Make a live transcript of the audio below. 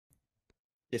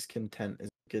discontent is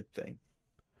a good thing.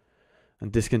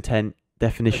 And discontent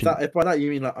definition. If by that you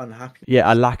mean like unhappiness.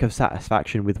 Yeah, a lack of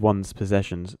satisfaction with one's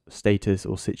possessions, status,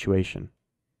 or situation.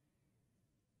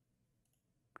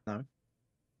 No.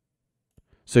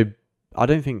 So I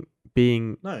don't think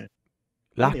being No. I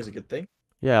lack. think it's a good thing.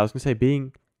 Yeah, I was gonna say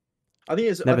being I think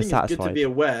it's never good to satisfied. be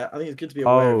aware. I think it's good to be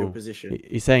aware of your Oh, position.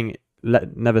 he's saying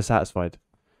never satisfied.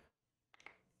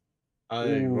 Oh,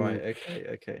 right. Ooh.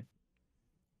 Okay.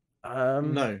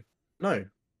 Um. No. No.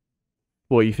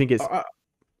 Well, you think it's?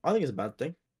 I think it's a bad thing.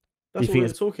 You That's what think we were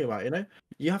it's? talking about.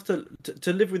 You have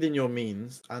to live within your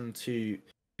means and to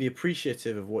be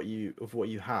appreciative of what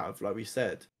you have. Like we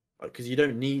said, because you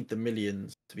don't need the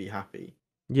millions to be happy.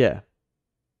 Yeah.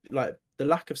 Like the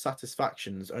lack of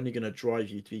satisfaction is only going to drive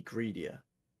you to be greedier.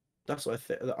 That's what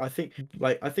I think.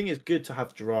 Like I think it's good to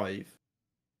have drive.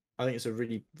 I think it's a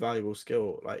really valuable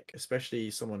skill. Like especially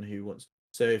someone who wants.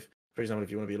 So if, for example, if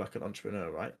you want to be like an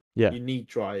entrepreneur, right? Yeah. You need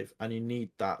drive and you need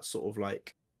that sort of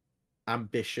like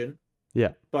ambition.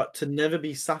 Yeah. But to never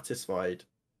be satisfied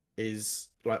is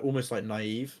like almost like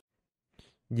naive.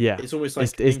 Yeah. It's almost like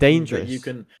it's thinking that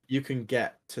dangerous. you can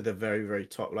get to the very, very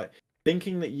top. Like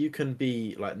thinking that you can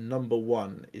be like number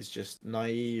one is just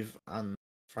naive, and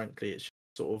frankly it's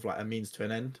sort of like a means to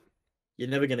an end. You're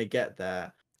never going to get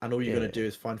there, and all you're going Yeah. to do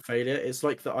is find failure. It's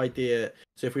like the idea,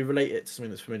 so if we relate it to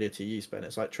something that's familiar to you, Ben,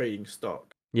 it's like trading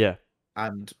stock Yeah.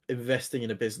 and investing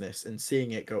in a business and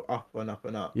seeing it go up and up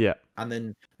and up, Yeah. and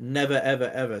then never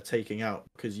ever ever taking out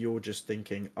because you're just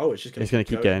thinking, oh, it's just going It's to gonna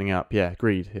keep keep going. going up. Yeah.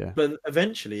 Greed. Yeah. But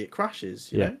eventually it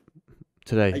crashes. Yeah.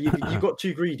 Today. You got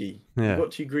too greedy. You Yeah.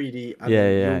 got too greedy, and Yeah.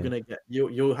 then Yeah. you're gonna get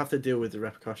you'll have to deal with the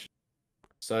repercussions.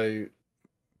 So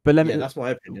But let yeah, me. that's my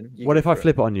opinion. You What go if I for it.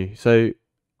 flip it on you? So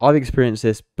I've experienced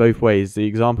this both ways. The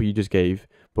example you just gave,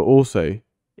 but also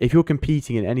if you're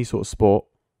competing in any sort of sport,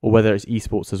 or whether it's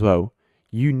esports as well,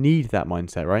 you need that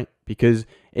mindset, right? Because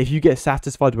if you get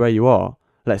satisfied where you are,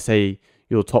 let's say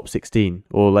you're top 16,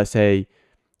 or let's say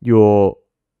you're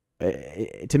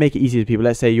to make it easier to people,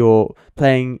 let's say you're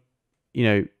playing,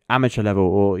 amateur level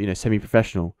or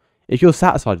semi-professional. If you're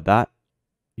satisfied with that,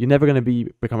 you're never going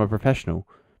to become a professional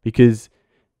because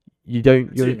you don't.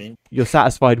 I see what you mean. You're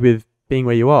satisfied with being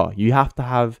where you are. You have to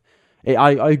have.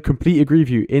 I completely agree with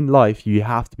you. In life, you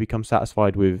have to become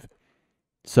satisfied with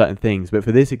certain things. But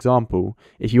for this example,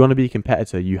 if you want to be a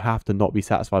competitor, you have to not be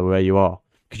satisfied with where you are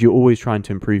because you're always trying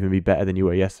to improve and be better than you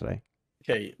were yesterday.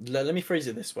 Okay, let me phrase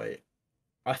it this way.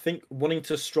 I think wanting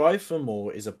to strive for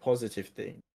more is a positive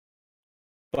thing,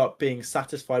 but being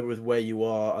satisfied with where you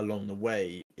are along the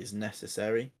way is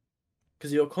necessary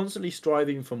because you're constantly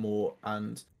striving for more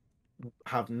and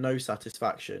have no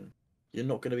satisfaction. You're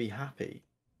not going to be happy.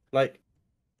 Like,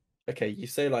 okay, you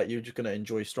say like you're just going to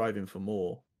enjoy striving for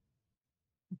more,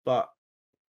 but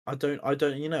I don't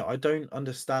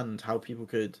understand how people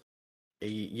could,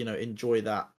 enjoy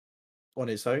that on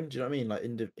its own. Do you know what I mean? Like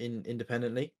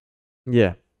independently.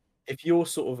 Yeah. If you're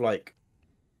sort of like,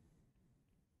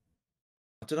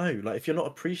 I don't know, like if you're not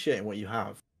appreciating what you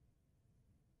have,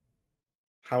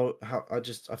 how I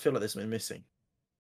feel like there's something missing.